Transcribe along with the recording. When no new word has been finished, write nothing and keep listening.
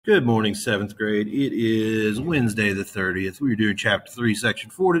Good morning, seventh grade. It is Wednesday the 30th. We're doing chapter 3,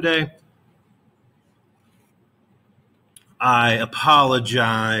 section 4 today. I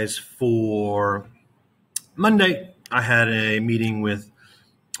apologize for Monday. I had a meeting with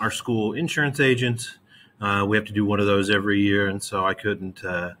our school insurance agent. We have to do one of those every year, and so I couldn't.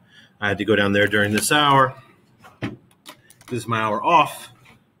 I had to go down there during this hour. This is my hour off.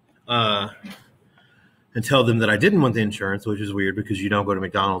 And tell them that I didn't want the insurance, which is weird because you don't go to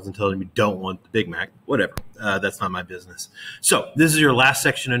McDonald's and tell them you don't want the Big Mac. Whatever. That's not my business. So this is your last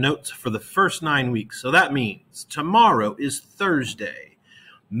section of notes for the first 9 weeks. So that means tomorrow is Thursday.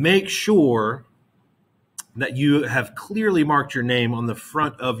 Make sure that you have clearly marked your name on the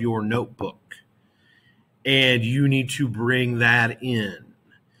front of your notebook, and you need to bring that in.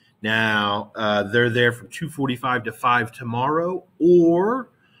 Now, they're there from 2:45 to 5 tomorrow, or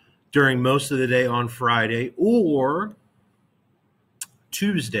during most of the day on Friday, or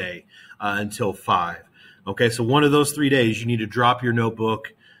Tuesday until 5. Okay, so one of those 3 days you need to drop your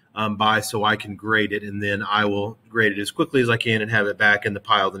notebook by so I can grade it, and then I will grade it as quickly as I can and have it back in the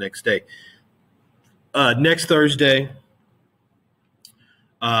pile the next day. Next Thursday,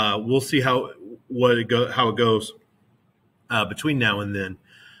 we'll see how it goes between now and then.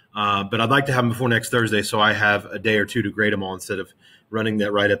 But I'd like to have them before next Thursday so I have a day or two to grade them all instead of running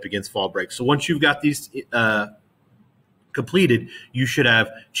that right up against fall break. So once you've got these completed, you should have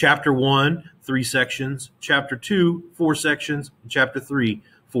chapter 1, 3 sections, chapter 2, 4 sections, and chapter 3,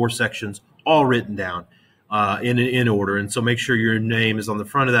 4 sections, all written down in order. And so make sure your name is on the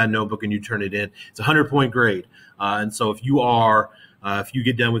front of that notebook and you turn it in. It's a 100-point grade. And so if you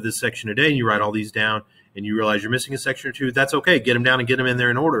get done with this section today and you write all these down and you realize you're missing a section or two, that's okay. Get them down and get them in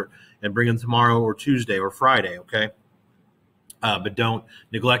there in order and bring them tomorrow or Tuesday or Friday, okay? But don't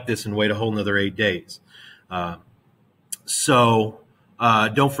neglect this and wait a whole another 8 days. So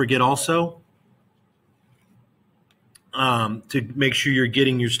don't forget also to make sure you're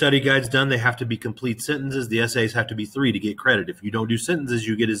getting your study guides done. They have to be complete sentences. The essays have to be 3 to get credit. If you don't do sentences,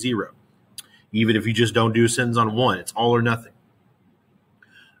 you get a 0. Even if you just don't do a sentence on 1, it's all or nothing.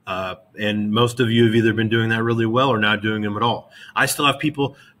 And most of you have either been doing that really well or not doing them at all. I still have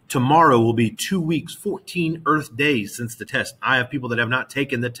people. Tomorrow will be 2 weeks, 14 Earth days since the test. I have people that have not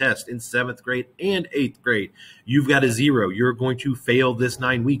taken the test in 7th grade and 8th grade. You've got a 0. You're going to fail this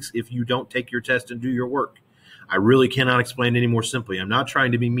 9 weeks if you don't take your test and do your work. I really cannot explain it any more simply. I'm not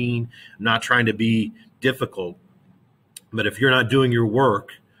trying to be mean. I'm not trying to be difficult. But if you're not doing your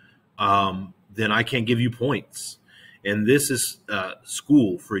work, then I can't give you points. And this is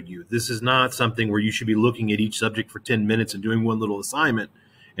school for you. This is not something where you should be looking at each subject for 10 minutes and doing one little assignment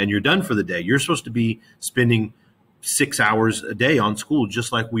and you're done for the day. You're supposed to be spending 6 hours a day on school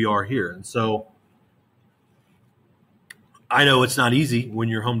just like we are here. And so I know it's not easy when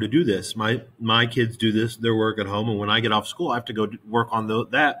you're home to do this. My kids do this, their work at home, and when I get off school, I have to go work on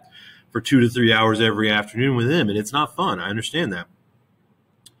that for 2 to 3 hours every afternoon with them, and it's not fun. I understand that.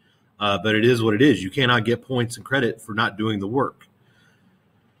 But it is what it is. You cannot get points and credit for not doing the work.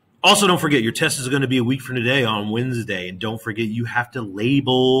 Also, don't forget, your test is going to be a week from today on Wednesday. And don't forget, you have to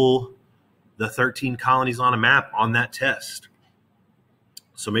label the 13 colonies on a map on that test.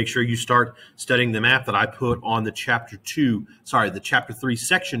 So make sure you start studying the map that I put on the chapter 3,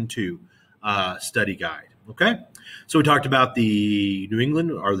 section 2 study guide. Okay? So we talked about the New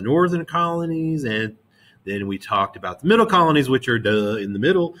England or the northern colonies, and then we talked about the middle colonies, which are in the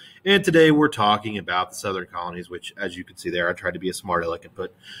middle. And today we're talking about the southern colonies, which, as you can see there, I tried to be a smart aleck and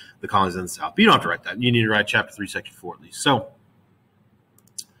put the colonies in the south. But you don't have to write that. You need to write chapter 3, section 4 at least. So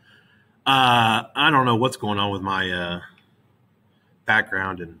I don't know what's going on with my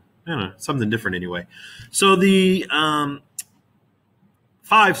background, and I don't know, something different anyway. So the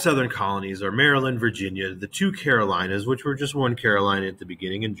 5 southern colonies are Maryland, Virginia, the 2 Carolinas, which were just 1 Carolina at the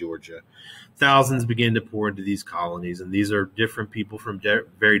beginning, and Georgia. Thousands began to pour into these colonies, and these are different people from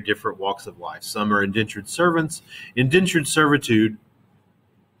very different walks of life. Some are indentured servants. Indentured servitude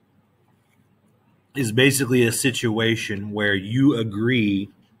is basically a situation where you agree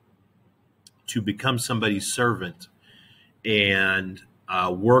to become somebody's servant and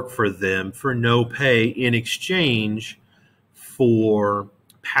work for them for no pay in exchange for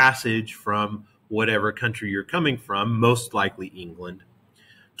passage from whatever country you're coming from, most likely England,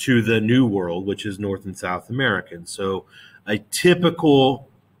 to the New World, which is North and South American. So a typical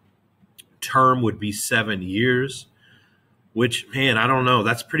term would be 7 years, which, man, I don't know.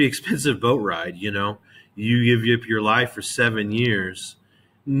 That's a pretty expensive boat ride, you know. You give up your life for 7 years.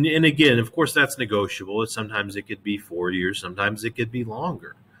 And again, of course, that's negotiable. Sometimes it could be 4 years. Sometimes it could be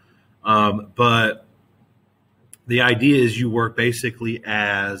longer. But The idea is you work basically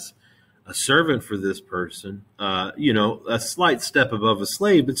as a servant for this person, a slight step above a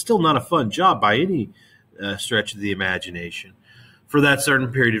slave, but still not a fun job by any stretch of the imagination for that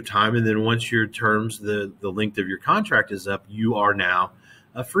certain period of time. And then once your terms, the length of your contract is up, you are now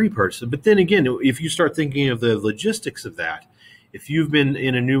a free person. But then again, if you start thinking of the logistics of that, if you've been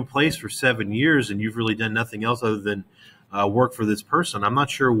in a new place for 7 years and you've really done nothing else other than work for this person, I'm not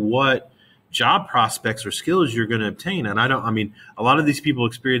sure what job prospects or skills you're going to obtain. And a lot of these people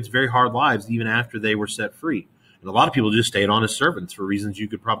experience very hard lives even after they were set free. And a lot of people just stayed on as servants for reasons you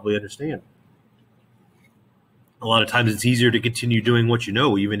could probably understand. A lot of times it's easier to continue doing what you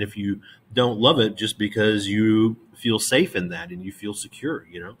know, even if you don't love it, just because you feel safe in that and you feel secure,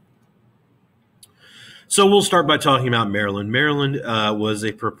 So we'll start by talking about Maryland. Maryland was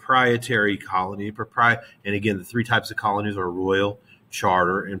a proprietary colony. And again, the three types of colonies are royal,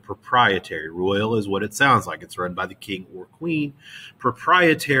 charter, and proprietary. Royal is what it sounds like. It's run by the king or queen.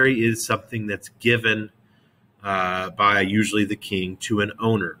 Proprietary is something that's given by usually the king to an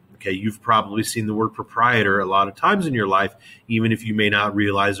owner. Okay, you've probably seen the word proprietor a lot of times in your life, even if you may not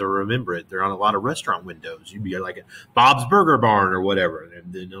realize or remember it. They're on a lot of restaurant windows. You'd be like at Bob's Burger Barn or whatever,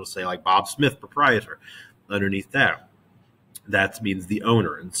 and then it'll say like Bob Smith, proprietor, underneath that. That means the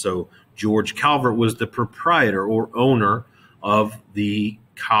owner. And so George Calvert was the proprietor or owner of the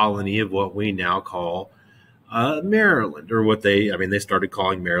colony of what we now call Maryland, or what they started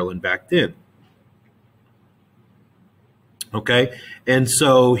calling Maryland back then. Okay, and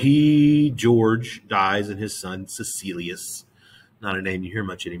so George dies, and his son Cecilius, not a name you hear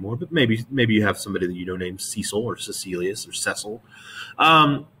much anymore, but maybe you have somebody that you know named Cecil or Cecilius or Cecil.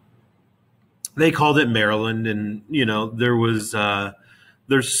 They called it Maryland, and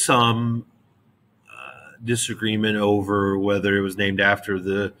there's some disagreement over whether it was named after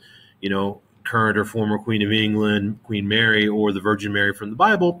the current or former Queen of England, Queen Mary, or the Virgin Mary from the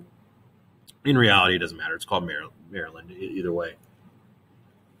Bible. In reality, it doesn't matter. It's called Maryland either way.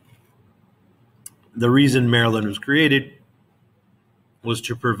 The reason Maryland was created was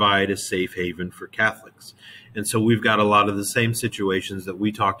to provide a safe haven for Catholics. And so we've got a lot of the same situations that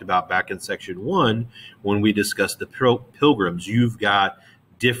we talked about back in section 1 when we discussed the pilgrims. You've got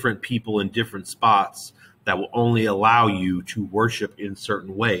different people in different spots that will only allow you to worship in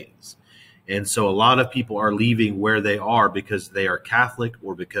certain ways. And so a lot of people are leaving where they are because they are Catholic,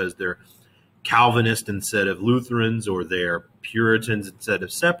 or because they're Calvinist instead of Lutherans, or they're Puritans instead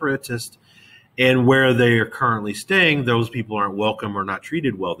of Separatists. And where they are currently staying, those people aren't welcome or not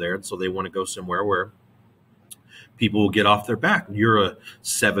treated well there. And so they want to go somewhere where people will get off their back. You're a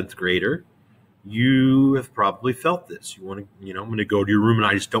 7th grader. You have probably felt this. You want to, I'm going to go to your room and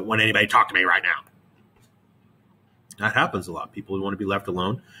I just don't want anybody to talk to me right now. That happens a lot. People want to be left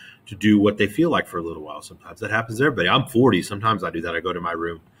alone to do what they feel like for a little while. Sometimes that happens to everybody. I'm 40. Sometimes I do that. I go to my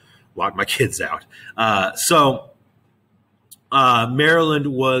room, lock my kids out. Maryland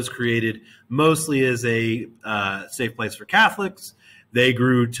was created mostly as a safe place for Catholics. They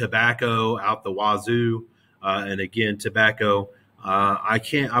grew tobacco out the wazoo. And again, tobacco,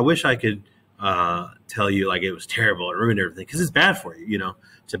 I wish I could tell you like it was terrible and ruined everything, because it's bad for you.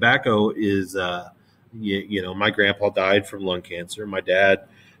 Tobacco is, my grandpa died from lung cancer. My dad,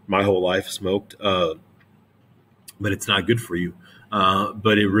 my whole life smoked, but it's not good for you.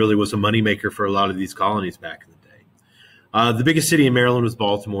 But it really was a moneymaker for a lot of these colonies back in the day. The biggest city in Maryland was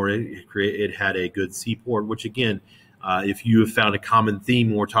Baltimore. It had a good seaport, which again, if you have found a common theme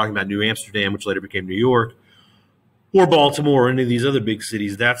when we're talking about New Amsterdam, which later became New York, or Baltimore, or any of these other big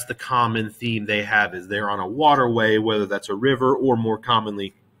cities, that's the common theme they have, is they're on a waterway, whether that's a river or more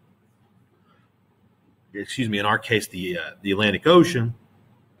commonly, in our case, the Atlantic Ocean,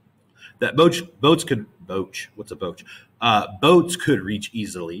 that boats could reach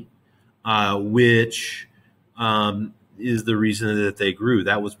easily, which is the reason that they grew.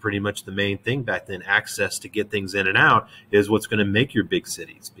 That was pretty much the main thing back then. Access to get things in and out is what's going to make your big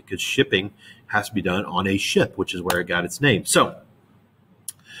cities, because shipping has to be done on a ship, which is where it got its name. So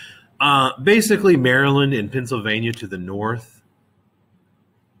basically Maryland and Pennsylvania to the north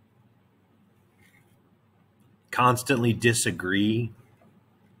constantly disagree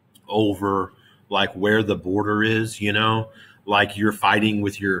over like where the border is, like you're fighting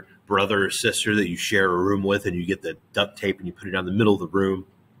with your brother or sister that you share a room with, and you get the duct tape and you put it down the middle of the room,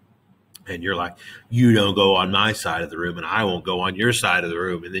 and you're like, you don't go on my side of the room and I won't go on your side of the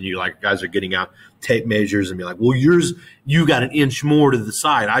room. And then you guys are getting out tape measures and be like, well, you got an inch more to the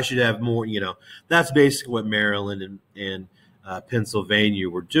side, I should have more. That's basically what Maryland and Pennsylvania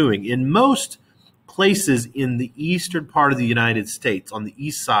were doing. In most places in the eastern part of the United States on the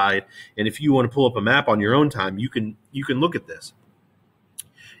east side. And if you want to pull up a map on your own time, you can look at this.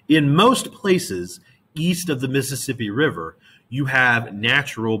 In most places east of the Mississippi River, you have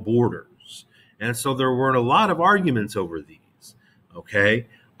natural borders. And so there weren't a lot of arguments over these. Okay.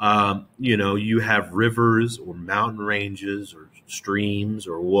 You have rivers or mountain ranges or streams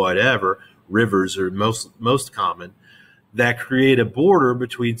or whatever. Rivers are most common that create a border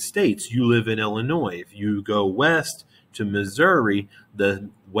between states. You live in Illinois. If you go west to Missouri, the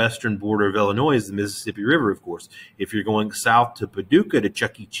western border of Illinois is the Mississippi River, of course. If you're going south to Paducah to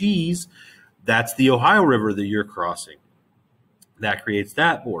Chuck E. Cheese, that's the Ohio River that you're crossing. That creates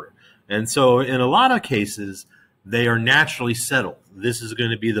that border. And so in a lot of cases, they are naturally settled. This is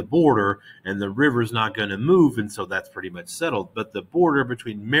going to be the border, and the river's not going to move, and so that's pretty much settled. But the border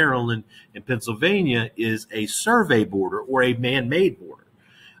between Maryland and Pennsylvania is a survey border or a man-made border.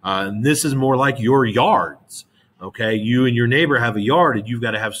 And this is more like your yards. Okay, you and your neighbor have a yard, and you've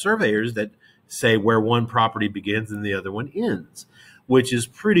got to have surveyors that say where one property begins and the other one ends, which is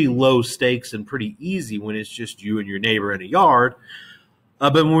pretty low stakes and pretty easy when it's just you and your neighbor in a yard.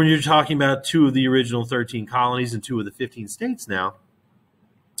 But when you're talking about 2 of the original 13 colonies and 2 of the 15 states now,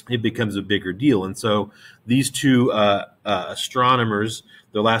 it becomes a bigger deal. And so these 2 astronomers,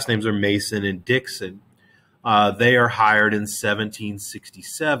 their last names are Mason and Dixon, they are hired in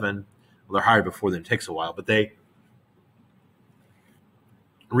 1767. Well, they're hired before then. It takes a while, but they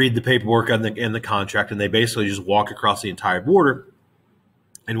read the paperwork and the contract, and they basically just walk across the entire border.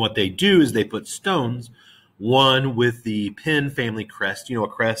 And what they do is they put stones, one with the Penn family crest, a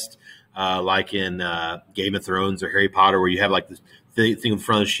crest like in Game of Thrones or Harry Potter, where you have like this thing in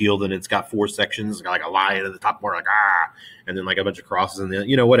front of the shield and it's got 4 sections, it's got like a lion at the top part, like and then like a bunch of crosses and then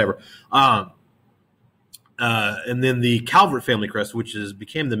whatever. And then the Calvert family crest, which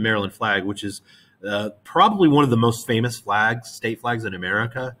became the Maryland flag, which is probably one of the most famous state flags in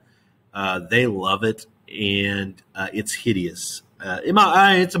America. They love it, and it's hideous.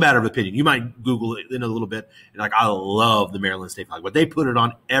 It's a matter of opinion. You might Google it in a little bit, and I love the Maryland state flag, but they put it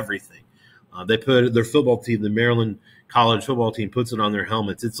on everything. They put their football team, the Maryland college football team, puts it on their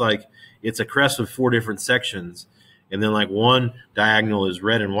helmets. It's a crest with 4 different sections, and then like one diagonal is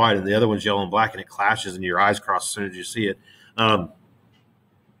red and white, and the other one's yellow and black, and it clashes, and your eyes cross as soon as you see it.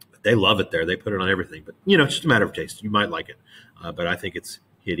 They love it there. They put it on everything, but it's just a matter of taste. You might like it, but I think it's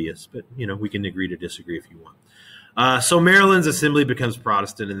hideous. But we can agree to disagree if you want. So Maryland's assembly becomes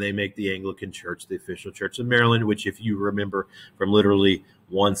Protestant, and they make the Anglican Church the official church of Maryland, which, if you remember from literally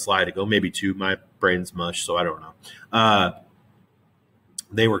 1 slide ago, maybe 2, my brain's mush, so I don't know.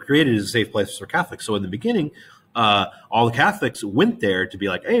 They were created as a safe place for Catholics. So in the beginning, all the Catholics went there to be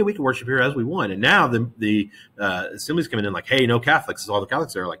like, hey, we can worship here as we want. And now the assembly's coming in like, hey, no Catholics. So all the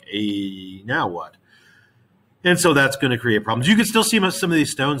Catholics are like, hey, now what? And so that's going to create problems. You can still see some of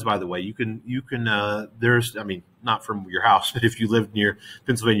these stones, by the way. You can. There's, not from your house, but if you live near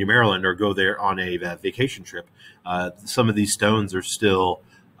Pennsylvania, Maryland, or go there on a vacation trip, some of these stones are still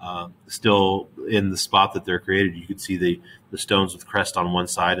in the spot that they're created. You can see the stones with crest on one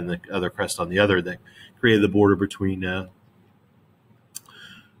side and the other crest on the other that created the border between the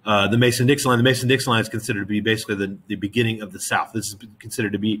Mason-Dixon line. The Mason-Dixon line is considered to be basically the beginning of the South. This is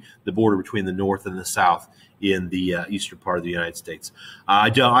considered to be the border between the North and the South in the eastern part of the United States. I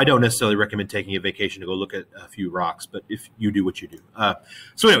don't necessarily recommend taking a vacation to go look at a few rocks, but if you do what you do.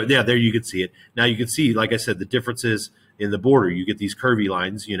 So anyway, yeah, there you can see it. Now you can see, like I said, the differences in the border. You get these curvy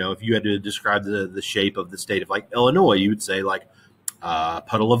lines. If you had to describe the shape of the state of like Illinois, you would say like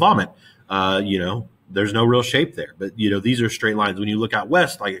puddle of vomit. There's no real shape there, but these are straight lines. When you look out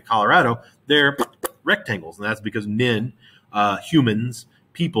west, like at Colorado, they're rectangles, and that's because men, humans,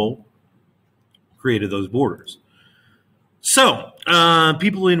 people created those borders. So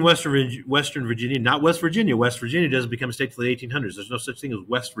people in Western Virginia, not West Virginia. West Virginia doesn't become a state until the 1800s. There's no such thing as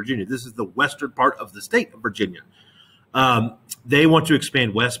West Virginia. This is the western part of the state of Virginia. They want to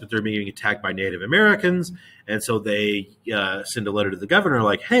expand west, but they're being attacked by Native Americans. And so they send a letter to the governor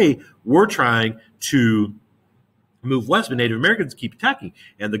like, hey, we're trying to move west, but Native Americans keep attacking.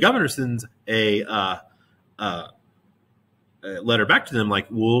 And the governor sends a letter back to them like,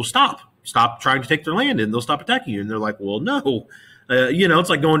 well, stop trying to take their land and they'll stop attacking you. And they're like, well, no, it's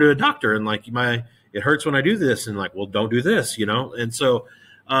like going to a doctor and like it hurts when I do this. And like, well, don't do this, And so,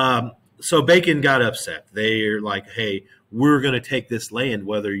 so Bacon got upset. They're like, hey, we're going to take this land,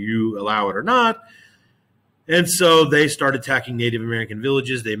 whether you allow it or not. And so they start attacking Native American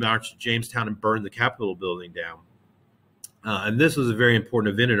villages. They marched to Jamestown and burned the Capitol building down. And this was a very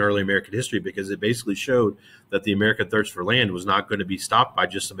important event in early American history because it basically showed that the American thirst for land was not going to be stopped by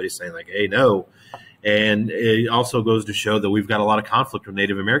just somebody saying like, hey, no. And it also goes to show that we've got a lot of conflict with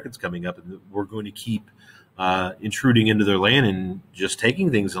Native Americans coming up, and we're going to keep intruding into their land and just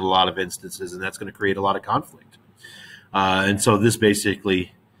taking things in a lot of instances, and that's going to create a lot of conflict. And so this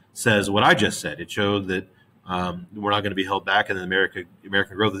basically says what I just said. It showed that we're not going to be held back, and American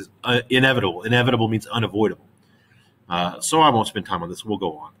growth is inevitable. Inevitable means unavoidable. So I won't spend time on this. We'll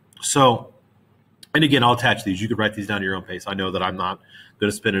go on. So, and again, I'll attach these. You could write these down at your own pace. I know that I'm not going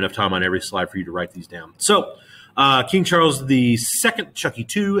to spend enough time on every slide for you to write these down. So, King Charles II, Chucky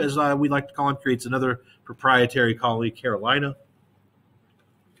II, as we like to call him, creates another proprietary colony, Carolina.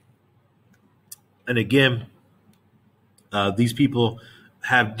 And again, these people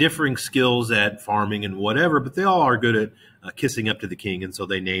have differing skills at farming and whatever, but they all are good at kissing up to the king. And so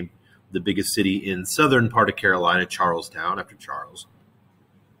they named the biggest city in southern part of Carolina, Charlestown, after Charles.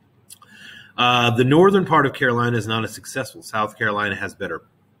 The northern part of Carolina is not as successful. South Carolina has better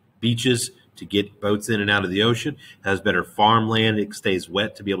beaches to get boats in and out of the ocean, has better farmland. It stays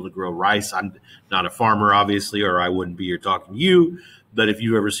wet to be able to grow rice. I'm not a farmer, obviously, or I wouldn't be here talking to you. But if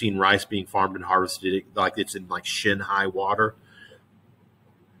you've ever seen rice being farmed and harvested, like it's in like shin-high water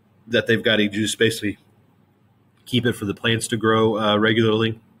that they've got to just basically keep it for the plants to grow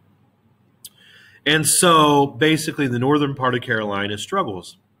regularly. And so basically the northern part of Carolina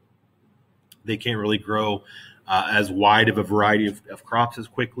struggles. They can't really grow as wide of a variety of crops as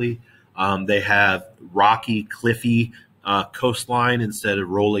quickly. They have rocky, cliffy coastline instead of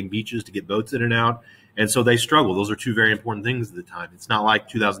rolling beaches to get boats in and out. And so they struggle. Those are two very important things at the time. It's not like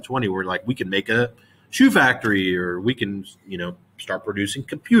 2020 where like we can make a shoe factory or we can, start producing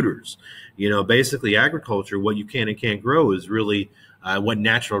computers. Basically agriculture, what you can and can't grow is really what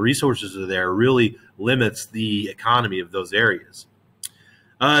natural resources are there really limits the economy of those areas.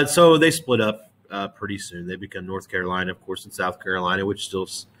 So they split up pretty soon. They become North Carolina, of course, and South Carolina, which still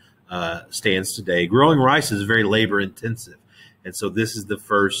stands today. Growing rice is very labor intensive. And so this is the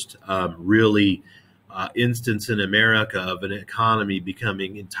first really instance in America of an economy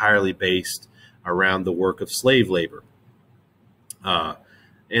becoming entirely based around the work of slave labor.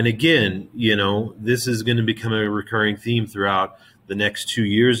 And again, this is going to become a recurring theme throughout the next 2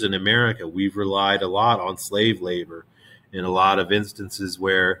 years in America. We've relied a lot on slave labor in a lot of instances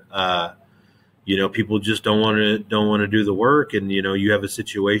where, people just don't want to do the work. And, you have a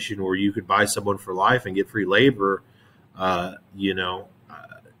situation where you could buy someone for life and get free labor. The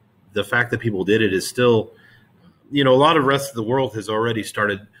fact that people did it is still, a lot of the rest of the world has already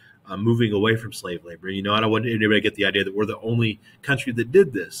started moving away from slave labor. I don't want anybody to get the idea that we're the only country that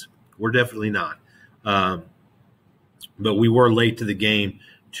did this. We're definitely not. But we were late to the game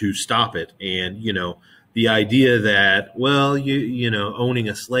to stop it. And, the idea that, well, owning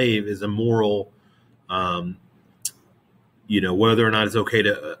a slave is a moral, whether or not it's okay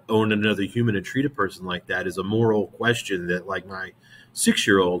to own another human and treat a person like that is a moral question that like my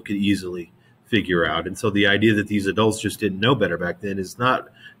 6-year-old could easily figure out. And so the idea that these adults just didn't know better back then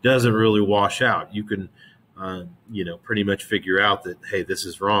doesn't really wash out. You can, pretty much figure out that, hey, this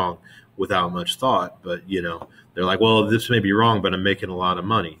is wrong without much thought. But, they're like, well, this may be wrong, but I'm making a lot of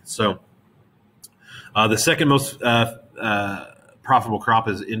money. So the second most profitable crop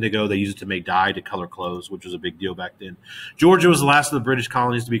is indigo. They use it to make dye to color clothes, which was a big deal back then. Georgia was the last of the British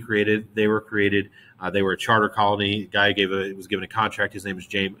colonies to be created. They were created. They were a charter colony. The guy was given a contract. His name was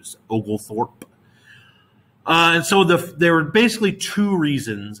James Oglethorpe. And so there were basically two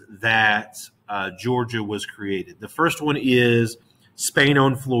reasons that Georgia was created. The first one is Spain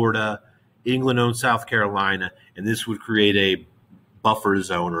owned Florida, England owned South Carolina, and this would create a buffer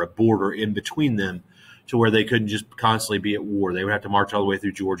zone or a border in between them to where they couldn't just constantly be at war. They would have to march all the way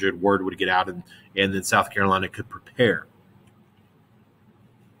through Georgia, and word would get out, and then South Carolina could prepare.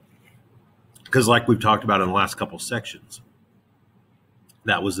 Because like we've talked about in the last couple sections,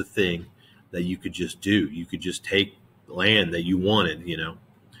 that was the thing that you could just do. You could just take land that you wanted,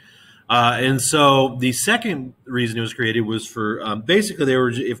 And so the second reason it was created was for basically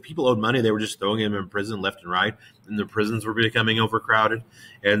if people owed money, they were just throwing them in prison left and right, and the prisons were becoming overcrowded.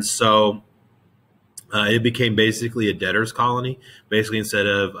 And so it became basically a debtor's colony. Basically, instead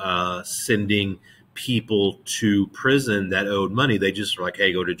of sending people to prison that owed money, they just were like,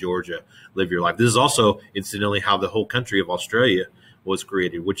 hey, go to Georgia, live your life. This is also incidentally how the whole country of Australia was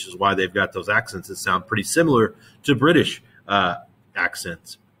created, which is why they've got those accents that sound pretty similar to British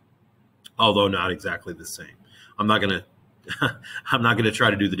accents, although not exactly the same. I'm not gonna try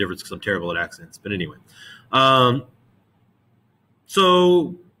to do the difference because I'm terrible at accents. But anyway,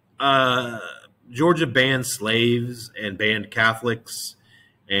 Georgia banned slaves and banned Catholics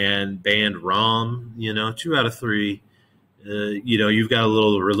and banned rum. 2 out of 3. You've got a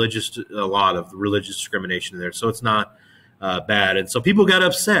lot of religious discrimination there, so it's not bad. And so people got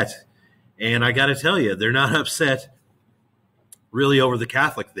upset, and I got to tell you, they're not upset really over the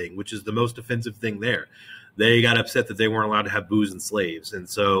Catholic thing, which is the most offensive thing there. They got upset that they weren't allowed to have booze and slaves, and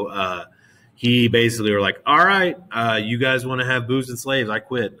so he basically were like, "All right, you guys want to have booze and slaves? I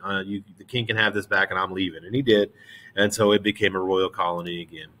quit. The king can have this back, and I'm leaving." And he did, and so it became a royal colony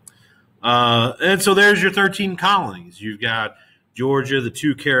again. And so there's your 13 colonies. You've got Georgia, the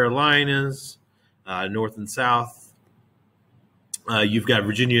 2 Carolinas, North and South. You've got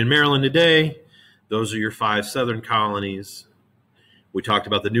Virginia and Maryland today. Those are your 5 southern colonies. We talked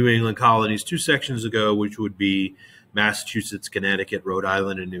about the New England colonies 2 sections ago, which would be Massachusetts, Connecticut, Rhode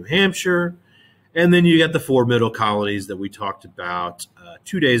Island, and New Hampshire. And then you got the 4 middle colonies that we talked about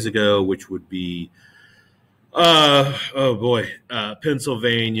 2 days ago, which would be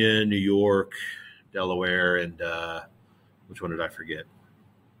Pennsylvania, New York, Delaware, and which one did I forget?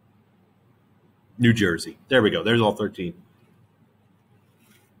 New Jersey. There we go. There's all 13.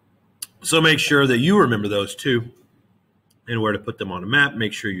 So make sure that you remember those too, and where to put them on a map.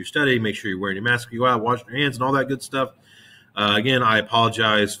 Make sure you study. Make sure you're wearing your mask. You go out, washing your hands, and all that good stuff. Again, I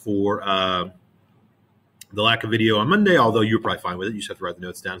apologize for the lack of video on Monday, although you're probably fine with it. You just have to write the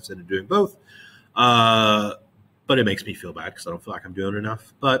notes down instead of doing both. But it makes me feel bad because I don't feel like I'm doing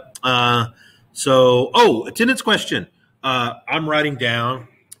enough. But attendance question. I'm writing down.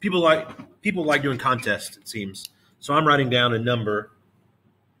 People like doing contests, it seems. So I'm writing down a number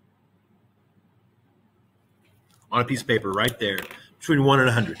on a piece of paper right there between 1 and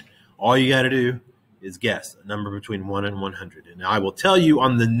 100. All you got to do is guess a number between 1 and 100. And I will tell you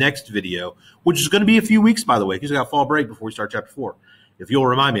on the next video, which is going to be a few weeks, by the way, because we got fall break before we start chapter 4. If you'll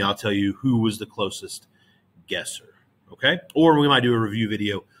remind me, I'll tell you who was the closest guesser. Okay? Or we might do a review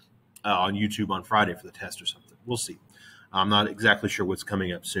video on YouTube on Friday for the test or something. We'll see. I'm not exactly sure what's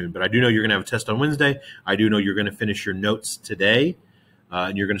coming up soon, but I do know you're going to have a test on Wednesday. I do know you're going to finish your notes today,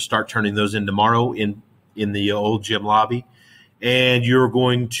 and you're going to start turning those in tomorrow in the old gym lobby. And you're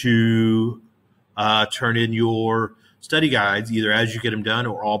going to turn in your study guides either as you get them done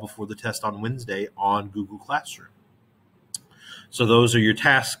or all before the test on Wednesday on Google Classroom. So those are your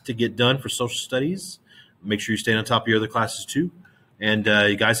tasks to get done for social studies. Make sure you stay on top of your other classes too. And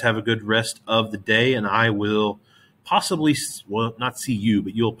you guys have a good rest of the day. And I will possibly, not see you,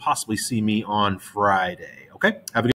 but you'll possibly see me on Friday. Okay? Have a good